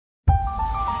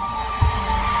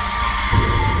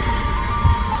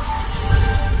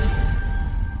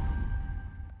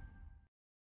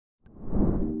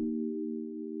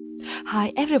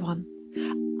Hi everyone!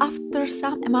 After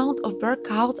some amount of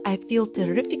workouts, I feel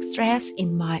terrific stress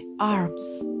in my arms.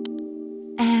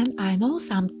 And I know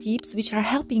some tips which are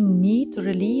helping me to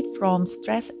relieve from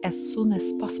stress as soon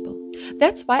as possible.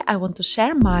 That's why I want to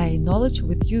share my knowledge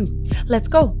with you. Let's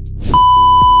go!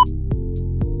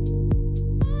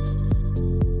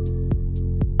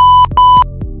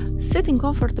 Sit in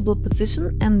comfortable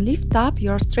position and lift up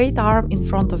your straight arm in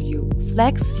front of you.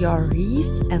 Flex your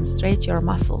wrists and stretch your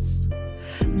muscles.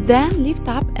 Then lift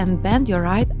up and bend your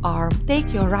right arm.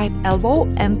 Take your right elbow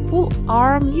and pull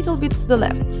arm little bit to the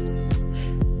left.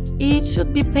 It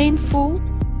should be painful,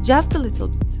 just a little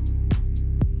bit.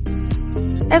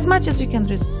 As much as you can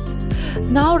resist.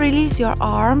 Now release your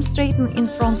arm, straighten in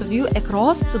front of you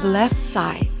across to the left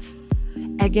side.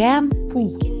 Again,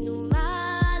 pull.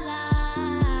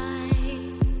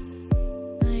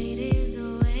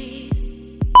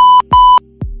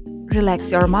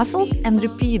 Relax your muscles and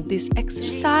repeat this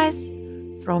exercise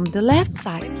from the left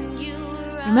side.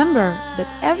 Remember that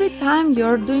every time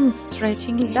you're doing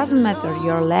stretching, it doesn't matter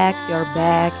your legs, your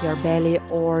back, your belly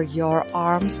or your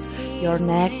arms, your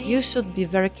neck, you should be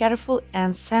very careful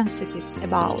and sensitive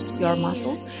about your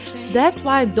muscles. That's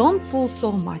why don't pull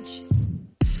so much.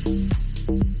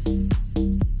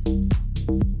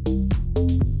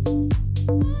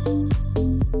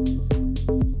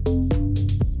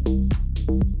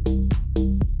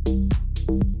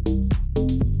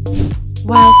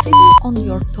 While sitting on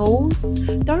your toes,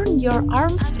 turn your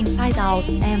arms inside out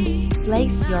and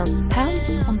place your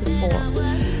palms on the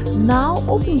floor. Now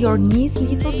open your knees a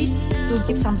little bit to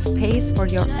give some space for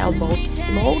your elbows.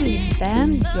 Slowly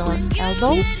bend your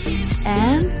elbows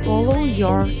and follow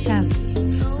your senses.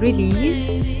 Release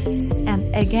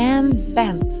and again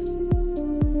bend.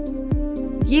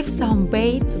 Give some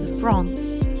weight to the front.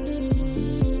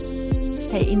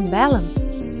 Stay in balance.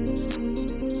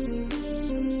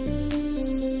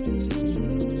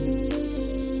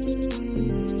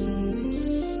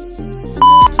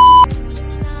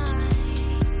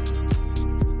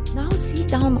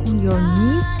 Down on your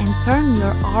knees and turn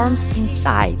your arms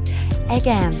inside.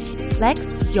 Again,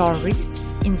 flex your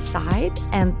wrists inside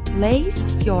and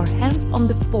place your hands on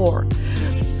the floor.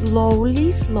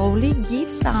 Slowly give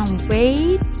some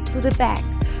weight to the back,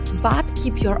 but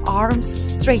keep your arms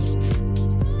straight.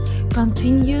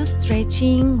 Continue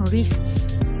stretching wrists.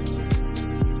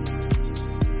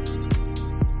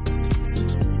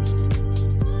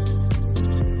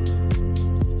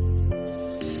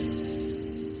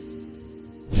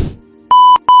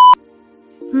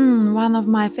 One of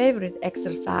my favorite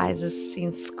exercises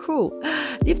since school.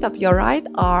 Lift up your right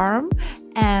arm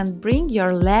and bring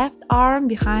your left arm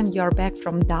behind your back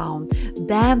from down.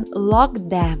 Then lock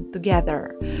them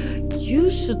together.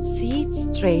 You should sit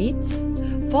straight,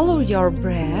 follow your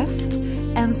breath,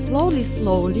 and slowly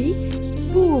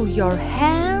pull your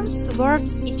hands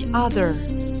towards each other.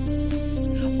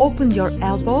 Open your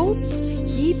elbows,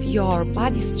 keep your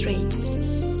body straight.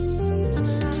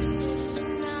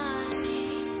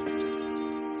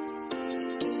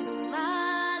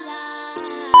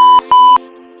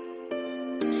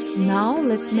 Now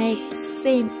let's make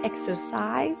same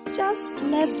exercise, just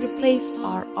let's replace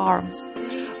our arms.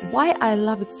 Why I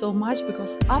love it so much?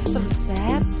 Because after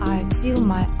that I feel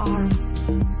my arms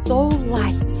so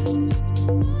light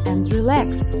and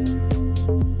relaxed.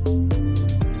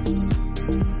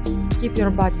 Keep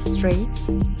your body straight,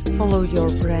 follow your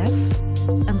breath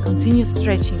and continue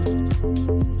stretching.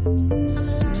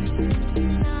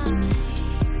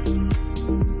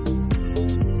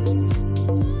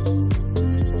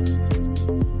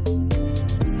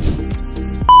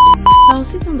 Now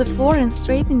sit on the floor and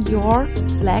straighten your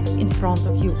legs in front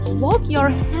of you. Lock your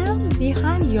hands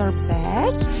behind your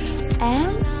back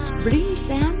and bring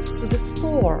them to the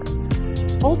floor.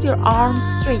 Hold your arms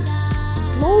straight.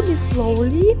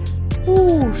 Slowly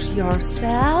push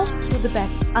yourself to the back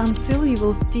until you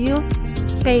will feel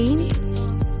pain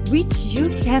which you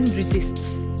can resist.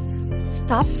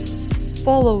 Stop,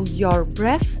 follow your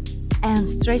breath and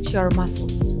stretch your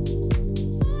muscles.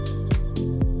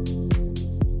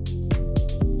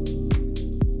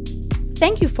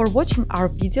 Thank you for watching our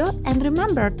video and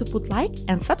remember to put like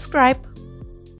and subscribe.